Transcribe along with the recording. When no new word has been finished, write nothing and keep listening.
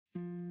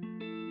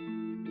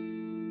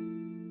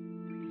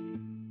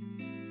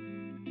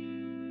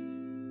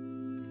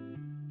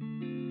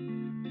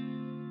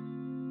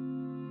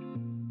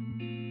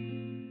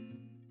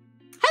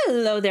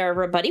Hello there,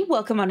 everybody.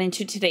 Welcome on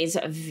into today's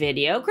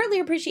video.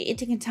 Greatly appreciate you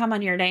taking time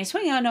on your day,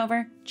 swinging on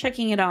over,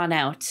 checking it on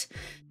out.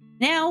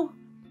 Now,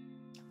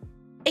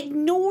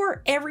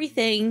 ignore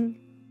everything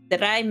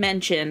that I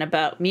mention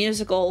about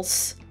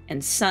musicals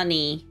and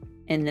Sunny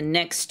in the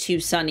next two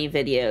Sunny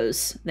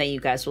videos that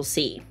you guys will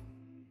see.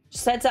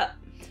 Just heads up,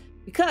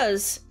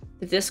 because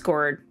the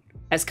Discord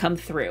has come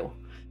through.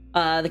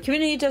 The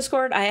community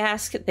Discord, I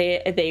asked,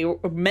 they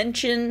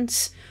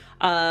mentioned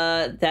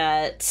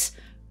that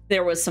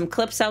there was some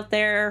clips out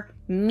there.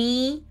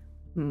 Me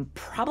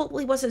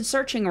probably wasn't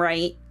searching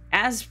right,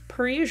 as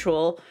per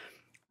usual.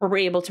 We're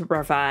able to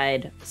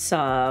provide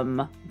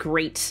some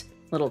great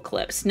little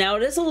clips. Now,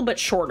 it is a little bit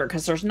shorter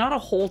because there's not a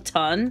whole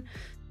ton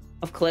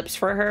of clips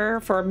for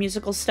her for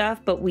musical stuff,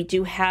 but we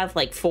do have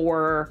like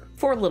four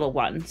little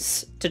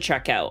ones to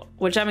check out,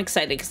 which I'm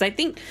excited because I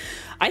think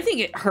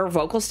her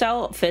vocal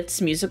style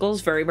fits musicals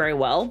very, very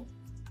well.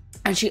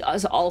 And she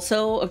is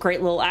also a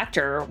great little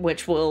actor,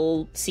 which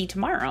we'll see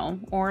tomorrow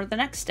or the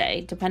next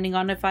day, depending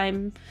on if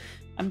I'm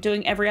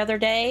doing every other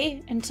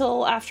day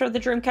until after the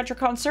Dreamcatcher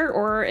concert,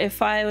 or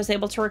if I was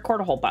able to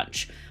record a whole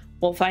bunch.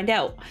 We'll find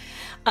out.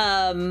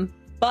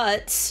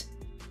 But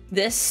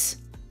this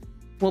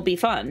will be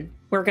fun.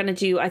 We're gonna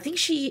do, I think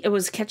it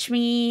was Catch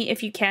Me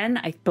If You Can,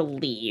 I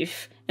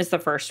believe, is the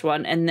first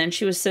one. And then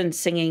she was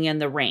Singing in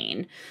the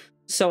Rain.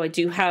 So I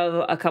do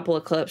have a couple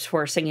of clips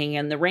for Singing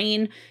in the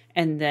Rain.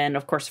 And then,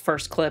 of course, the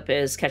first clip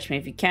is Catch Me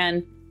If You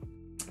Can.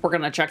 We're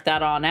going to check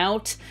that on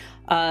out.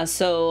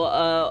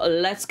 So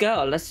let's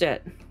go. Let's do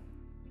it.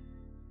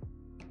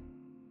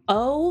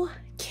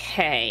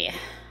 Okay.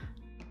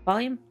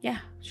 Volume? Yeah,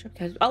 sure.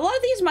 A lot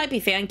of these might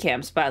be fan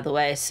cams, by the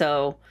way,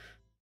 so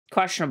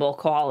questionable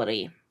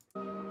quality.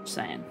 Just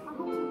saying.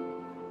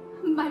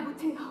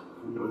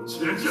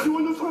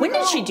 When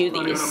did she do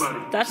these?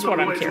 That's what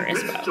I'm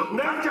curious about.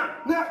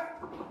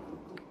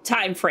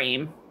 Time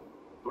frame.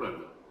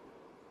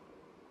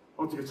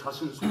 어떻게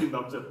자신을 속인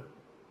남자를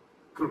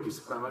그렇게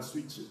사랑할 수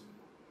있지?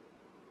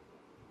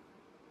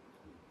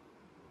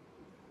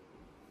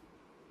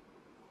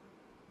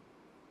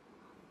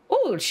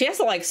 Oh, she has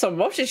like some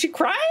emotion. She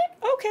cried?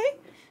 Okay.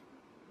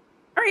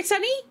 All right,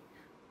 Sunny.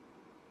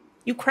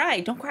 You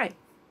cried. Don't cry.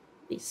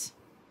 Please.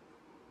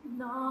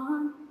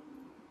 넌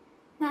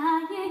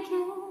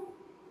나에게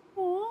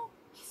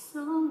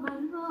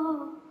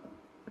귓속말로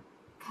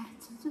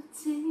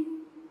가르쳐줬지.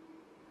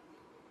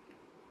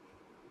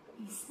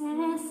 이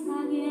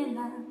세상에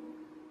난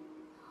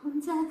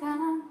혼자가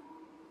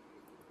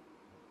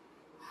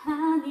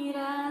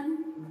아니라는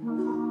걸.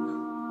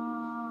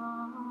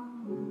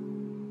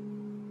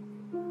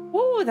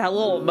 Ooh, that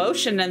little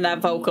emotion in that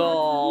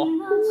vocal.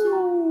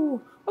 Ooh,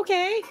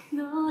 okay.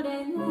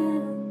 노래는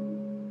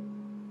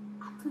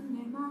아픈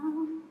내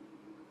마음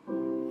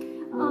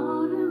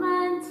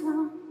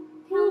어루만져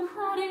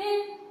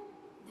평화를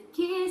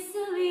느낄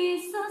수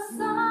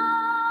있었어.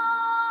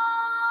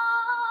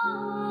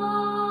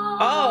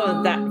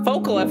 Oh, that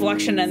vocal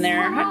inflection in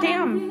there. Hot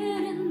damn.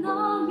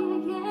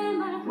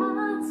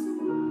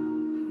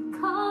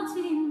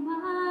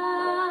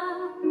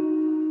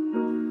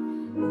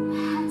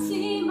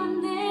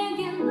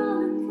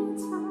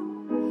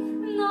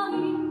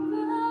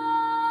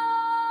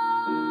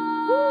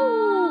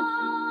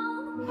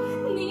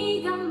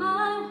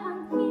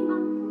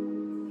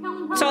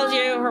 Told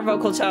you her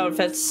vocal tone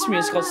fits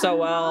musical so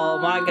well.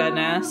 My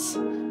goodness.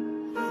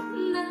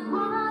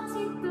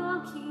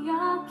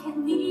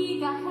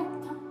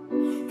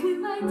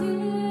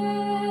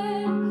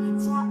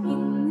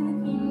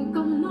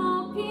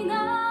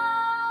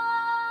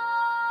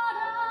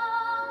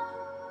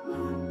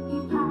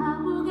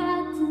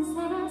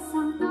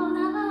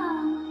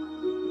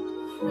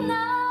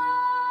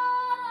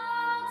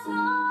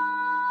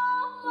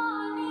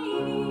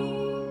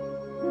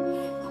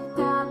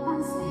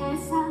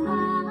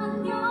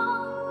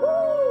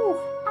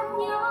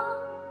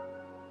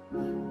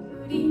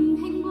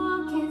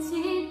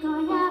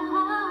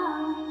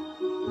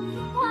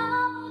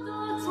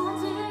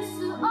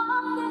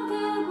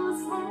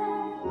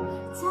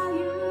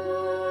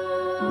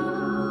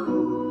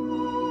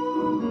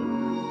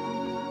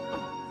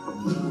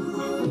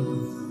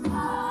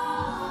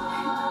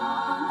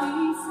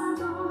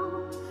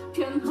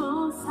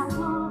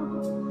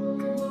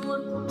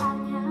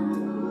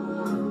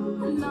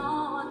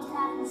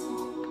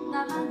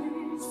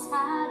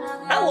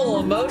 A little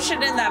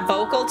emotion in that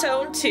vocal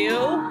tone too.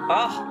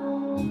 Oh.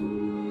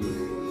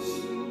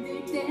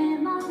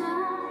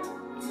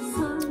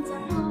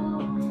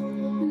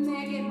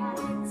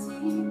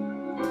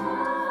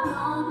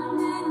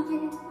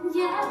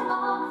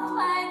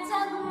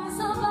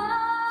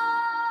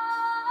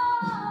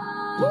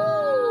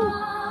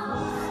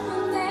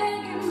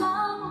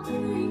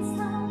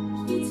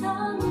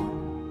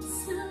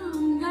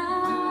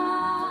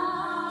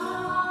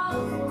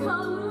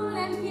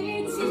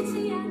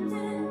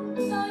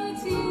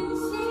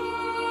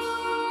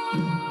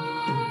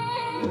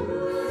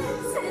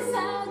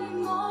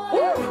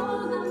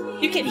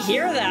 You can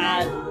hear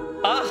that.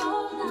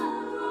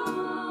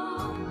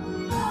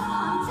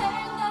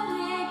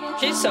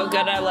 She's so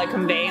good at like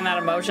conveying that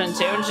emotion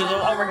too, and she's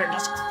over here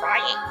just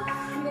crying.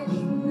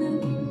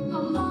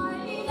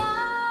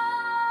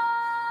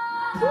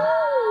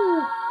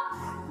 Woo!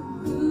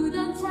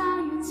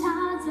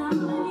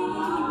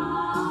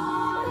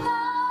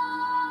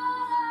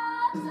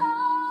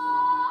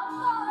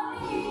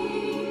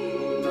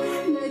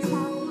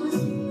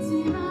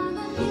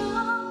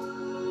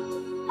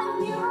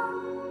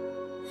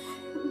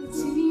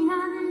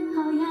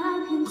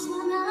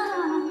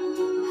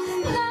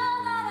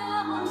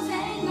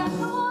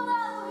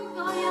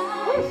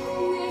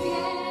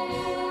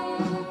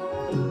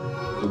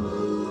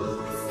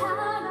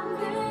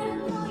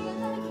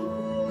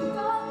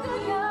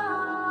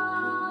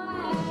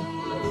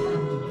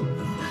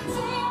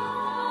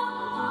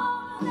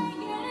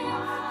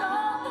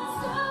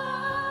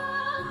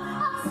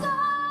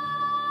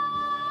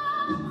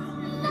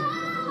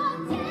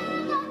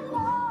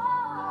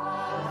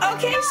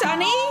 Okay,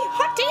 Sunny,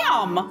 hot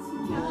damn.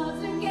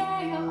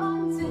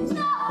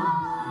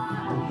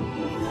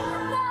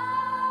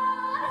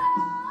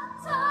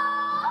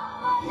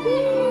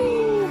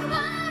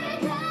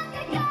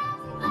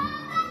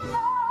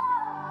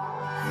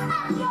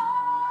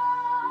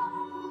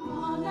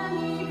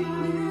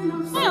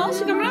 What else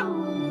you coming up?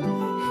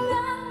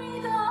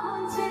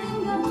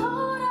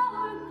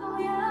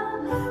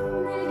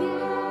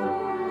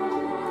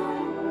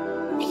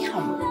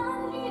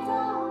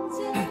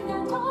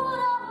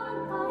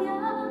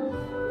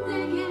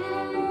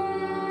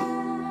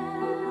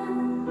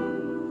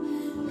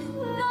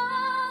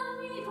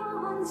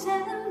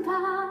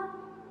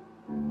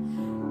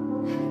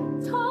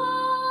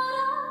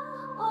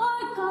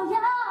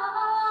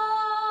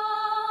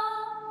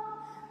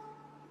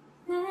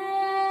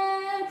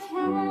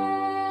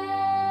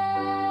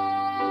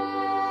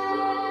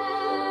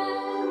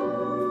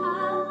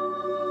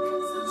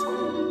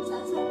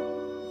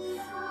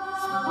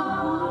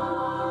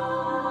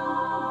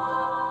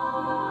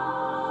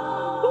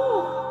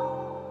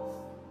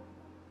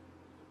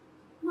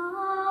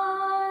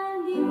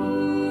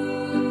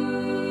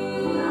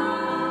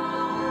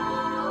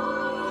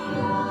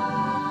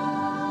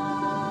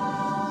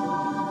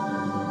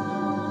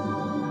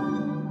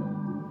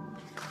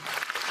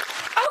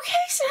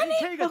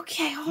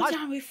 Okay, hold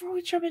on before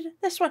we jump into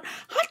this one.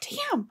 Hot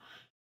damn.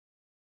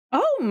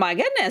 Oh my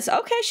goodness.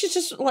 Okay, she's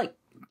just like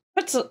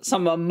put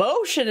some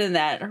emotion in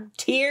that. Her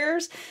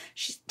tears.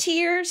 She's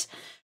tears.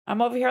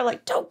 I'm over here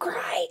like, don't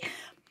cry.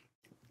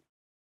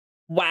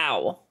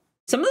 Wow.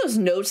 Some of those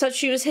notes that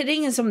she was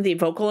hitting and some of the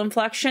vocal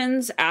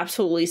inflections,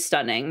 absolutely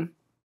stunning.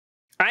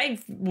 I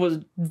was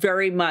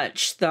very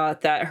much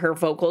thought that her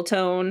vocal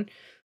tone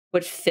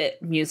would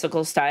fit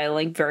musical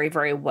styling very,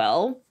 very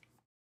well.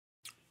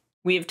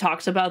 We've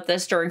talked about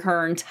this during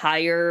her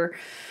entire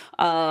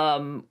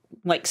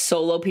like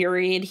solo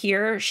period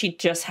here. She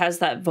just has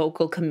that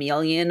vocal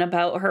chameleon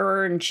about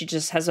her, and she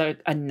just has a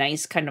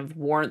nice kind of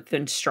warmth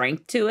and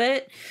strength to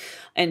it.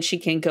 And she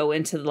can go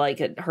into like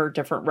her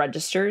different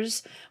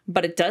registers,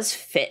 but it does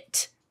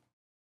fit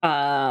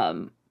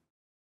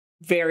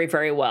very,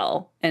 very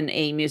well in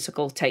a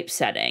musical type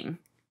setting.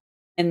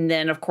 And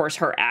then of course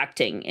her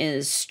acting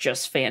is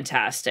just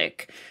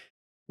fantastic,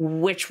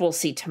 which we'll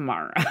see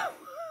tomorrow.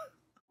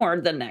 Or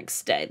the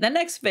next day, the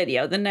next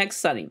video, the next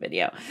Sunny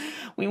video.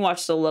 We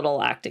watched a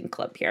little acting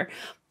clip here.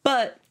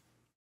 But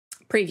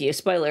preview,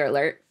 spoiler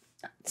alert,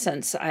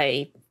 since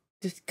I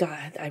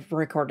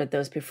recorded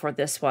those before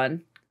this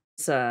one.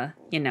 So,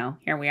 you know,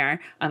 here we are.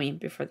 I mean,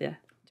 before the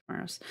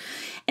tomorrow's.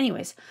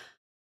 Anyways,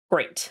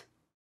 great.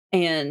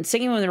 And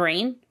Singing in the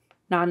Rain,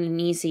 not an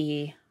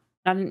easy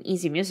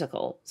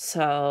musical.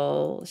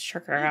 So let's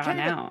check her out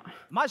now.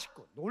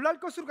 맛있고 놀랄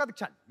것으로 가득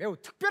찬 매우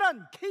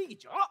특별한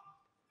케이크죠.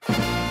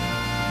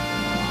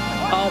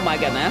 Oh my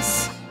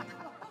goodness.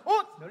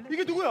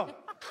 이게 누구야?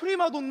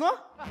 프리마돈나?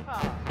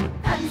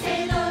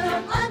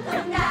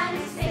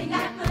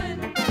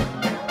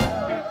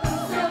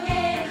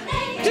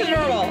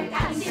 Adorable.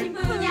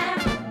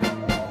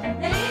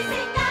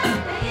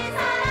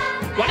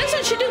 Why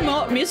doesn't she do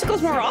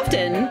musicals more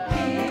often?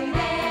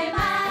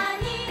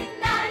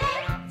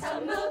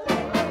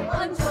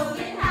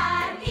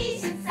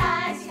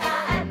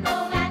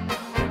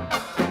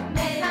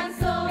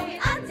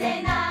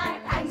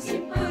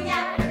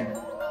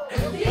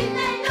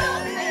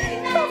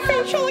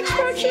 Facial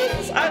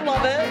expressions, I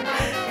love it.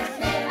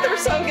 They're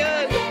so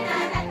good.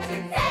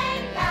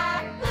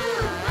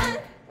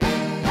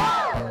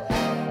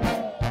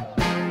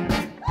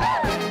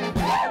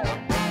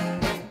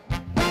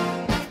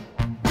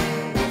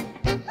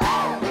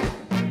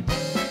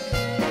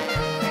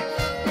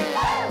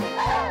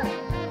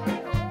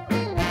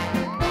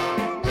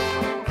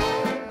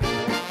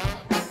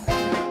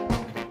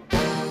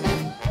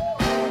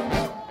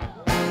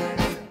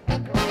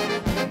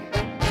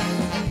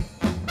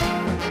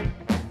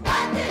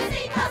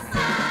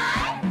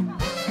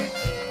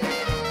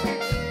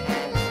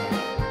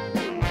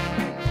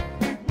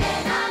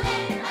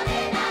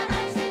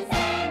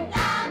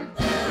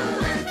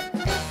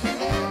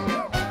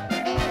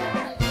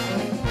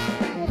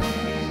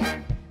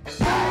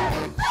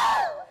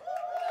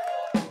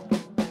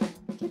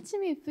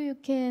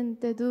 위켄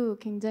때도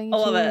굉장히 I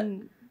love it.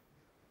 좋은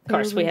Of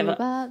course, we have a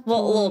배우분들과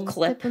little 좋은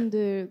clip.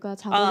 스태프분들과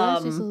작업을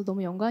할 수 있어서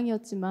너무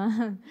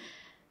영광이었지만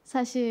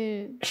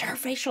사실 Her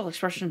facial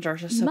expressions are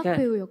just so 이막 good.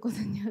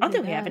 배우였거든요. I don't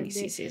think we have 제가. any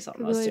근데 CCs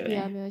on this, 그거에 do we?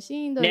 비하면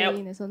시인 더 Nope.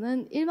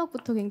 레인에서는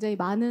 1막부터 굉장히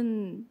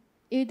많은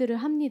일들을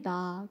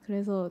합니다.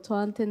 그래서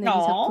저한테는 이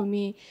Aw.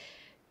 작품이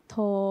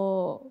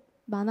더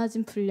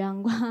많아진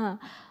분량과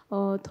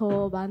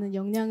더 많은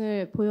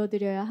역량을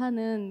보여드려야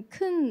하는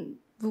큰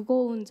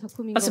무거운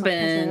작품인 것 Must have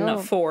been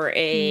같아서요. for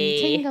a.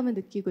 책임감을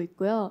느끼고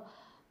있고요.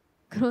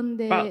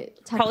 그런데 Probably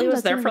작품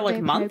was there 자체는 for like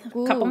a 굉장히 month,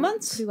 밝고 couple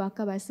months. 그리고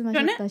아까 Didn't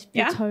it? 말씀하셨다시피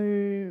Yeah.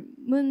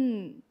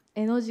 젊은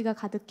에너지가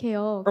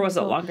가득해요. Or was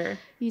it 그래서 longer?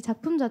 이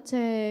작품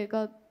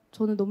자체가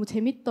저는 너무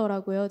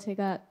재밌더라고요.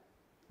 제가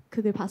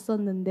그걸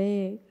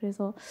봤었는데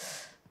그래서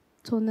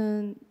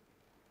저는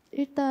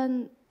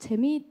일단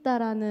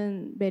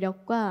재미있다라는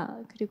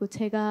매력과 그리고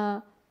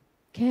제가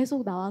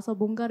계속 나와서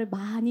뭔가를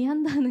많이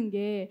한다는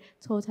게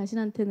저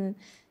자신한테는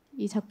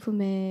이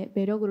작품의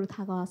매력으로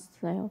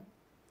다가왔어요.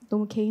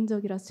 너무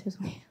개인적이라서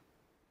죄송해요.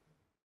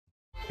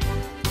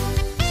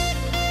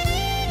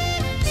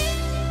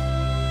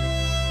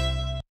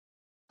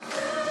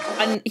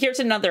 And here's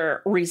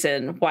another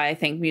reason why I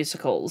think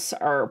musicals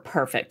are a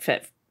perfect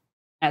fit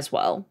as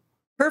well.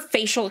 Her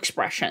facial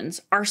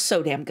expressions are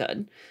so damn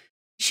good.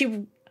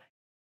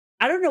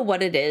 I don't know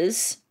what it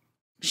is.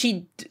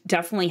 She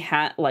definitely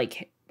had,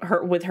 like,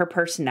 her with her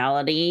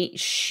personality,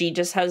 she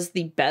just has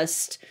the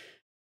best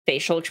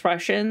facial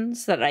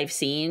expressions that I've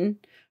seen.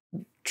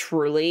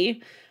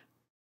 Truly.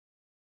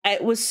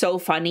 It was so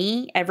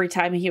funny every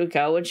time he would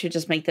go and she'd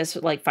just make this,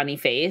 like, funny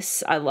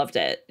face. I loved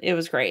it. It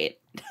was great.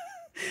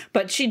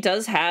 But she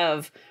does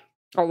have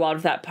a lot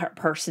of that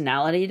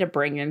personality to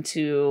bring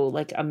into,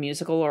 like, a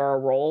musical or a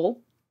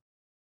role.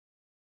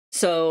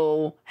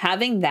 So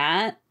having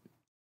that,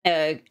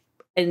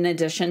 in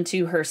addition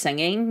to her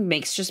singing,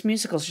 makes just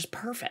musicals just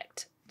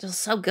perfect.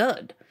 Just so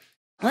good.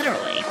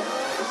 Literally.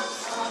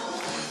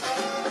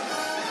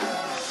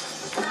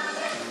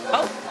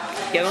 Oh,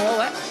 getting a little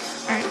wet.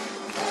 All right.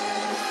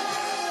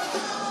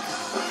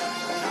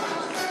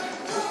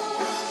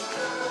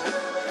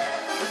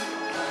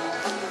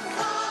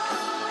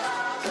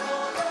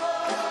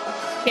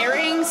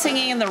 Hearing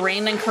singing in the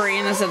rain in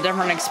Korean is a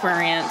different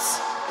experience.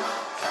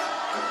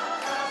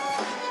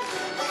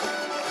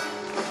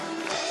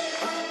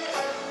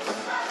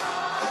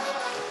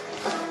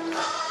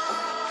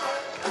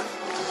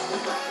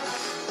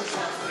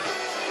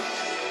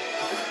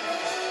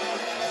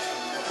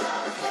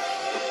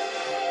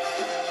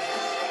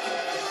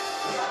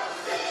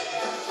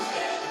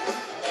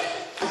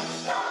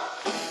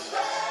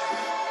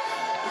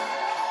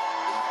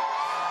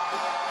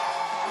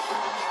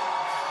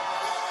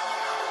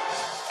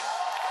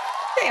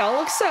 They all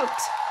look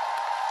soaked.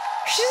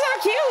 She's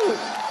not cute.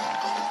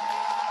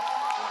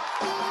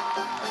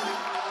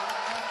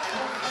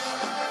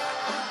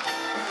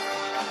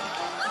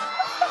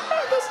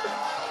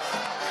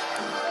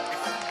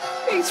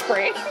 Big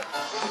spray.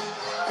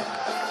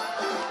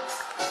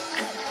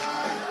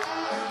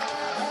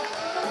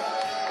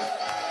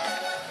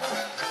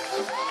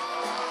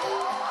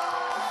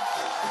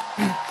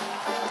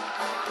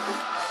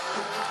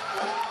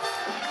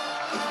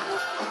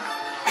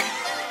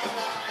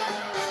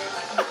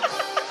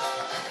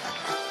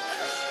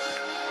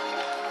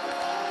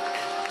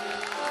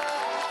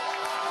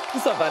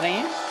 So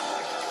funny.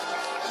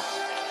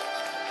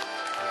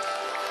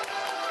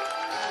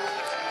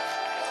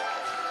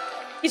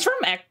 He's from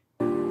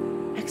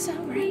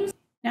EXO, right?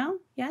 No?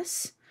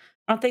 Yes?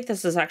 I don't think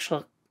this is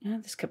actual.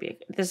 This could be.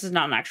 This is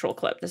not an actual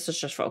clip. This is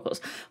just vocals.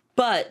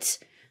 But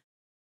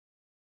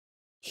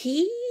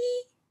he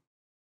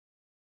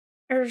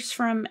is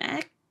from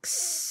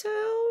EXO,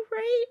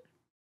 right?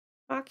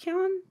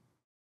 Baekhyun?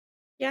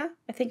 Yeah,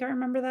 I think I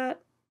remember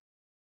that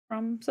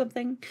from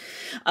something.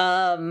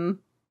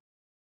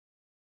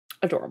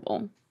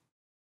 Adorable.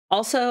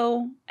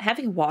 Also,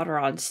 having water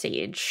on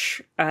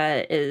stage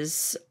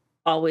is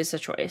always a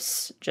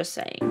choice. Just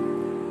saying.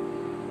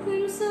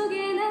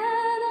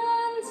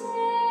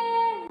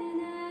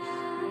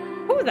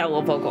 Oh, that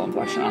little vocal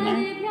inflection on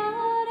there.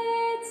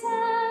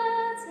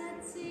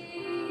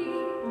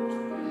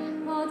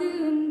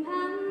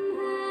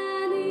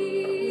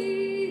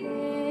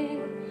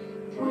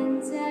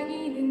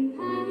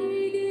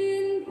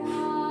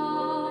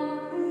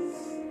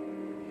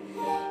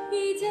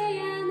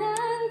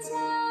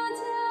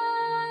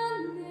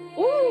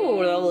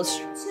 Ooh, a little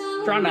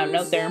drawn out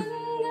note there.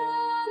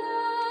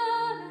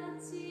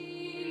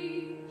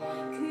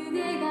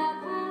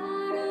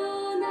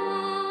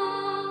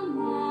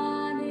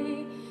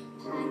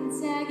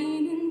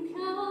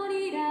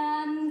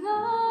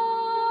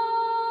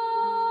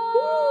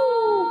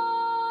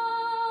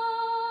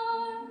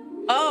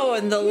 Oh,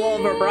 and the little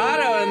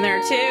vibrato in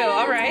there too.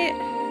 All right.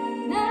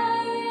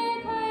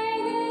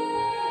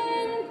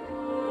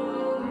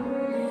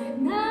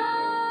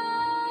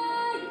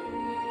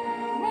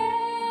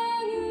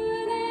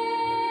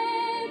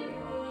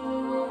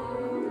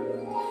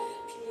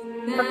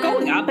 For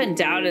going dropping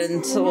down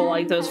into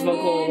like those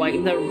vocal, like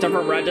the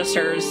different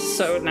registers.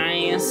 So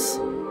nice.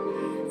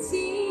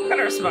 Got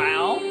her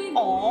smile.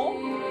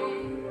 Aww.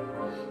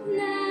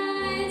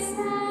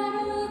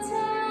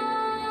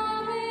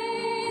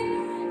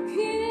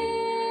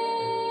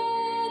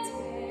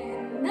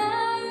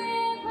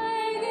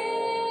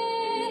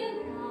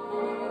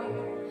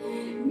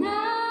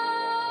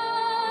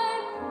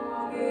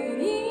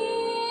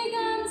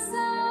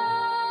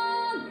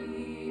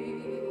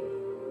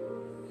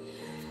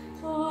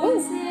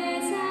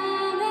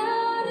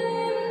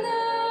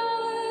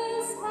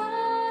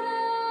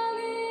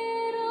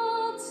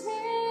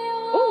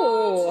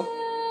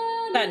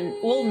 That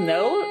little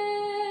note,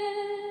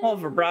 little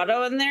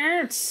vibrato in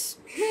there. It's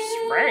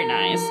very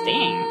nice.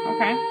 Dang.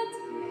 Okay.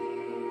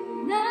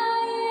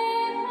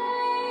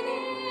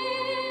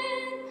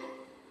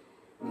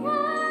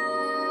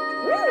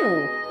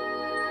 Ooh.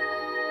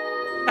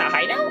 That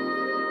high note?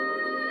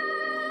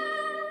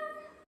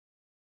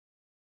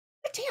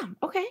 Damn.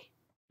 Okay.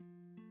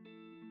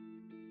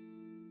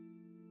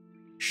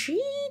 She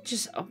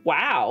just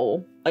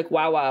wow. Like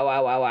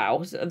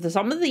wow.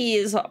 Some of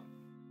these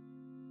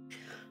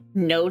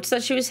notes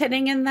that she was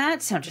hitting in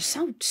that sound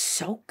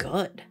so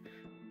good.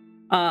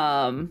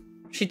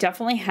 She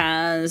definitely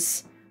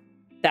has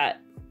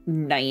that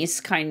nice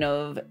kind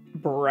of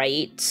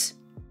bright,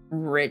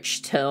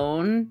 rich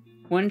tone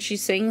when she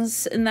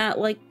sings in that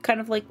like kind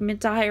of like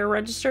mid to higher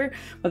register.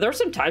 But there were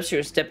some times she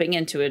was dipping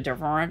into a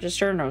different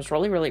register, and it was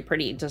really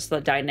pretty. Just the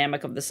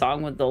dynamic of the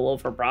song with the little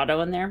vibrato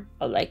in there.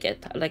 I like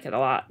it. I like it a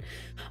lot.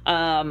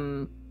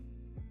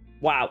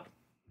 Wow,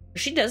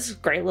 she does a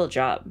great little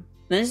job.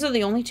 These are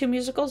the only two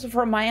musicals,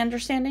 from my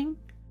understanding.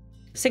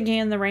 Singing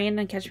in the Rain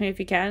and Catch Me If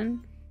You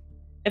Can.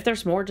 If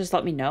there's more, just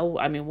let me know.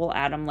 I mean, we'll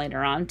add them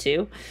later on,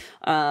 too.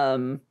 I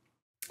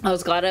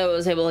was glad I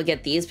was able to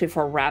get these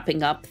before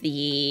wrapping up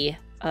the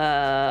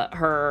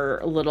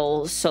her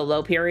little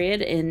solo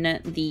period in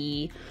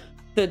the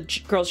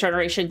Girls'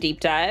 Generation deep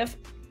dive.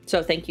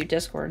 So thank you,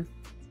 Discord.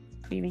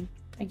 Beaming.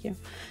 Thank you.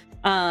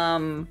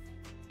 And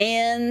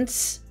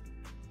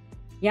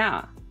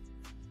yeah,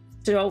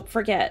 don't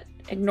forget,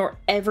 ignore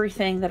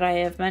everything that I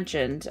have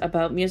mentioned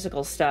about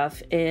musical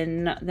stuff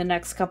in the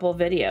next couple of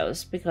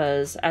videos,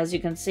 because as you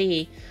can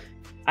see,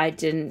 I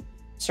didn't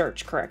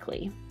search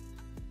correctly.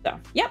 So,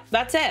 yep,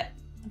 that's it.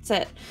 That's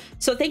it.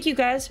 So thank you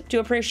guys. Do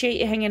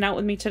appreciate you hanging out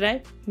with me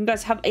today. You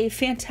guys have a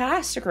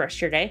fantastic rest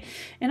of your day,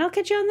 and I'll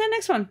catch you on the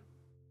next one.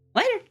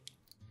 Later.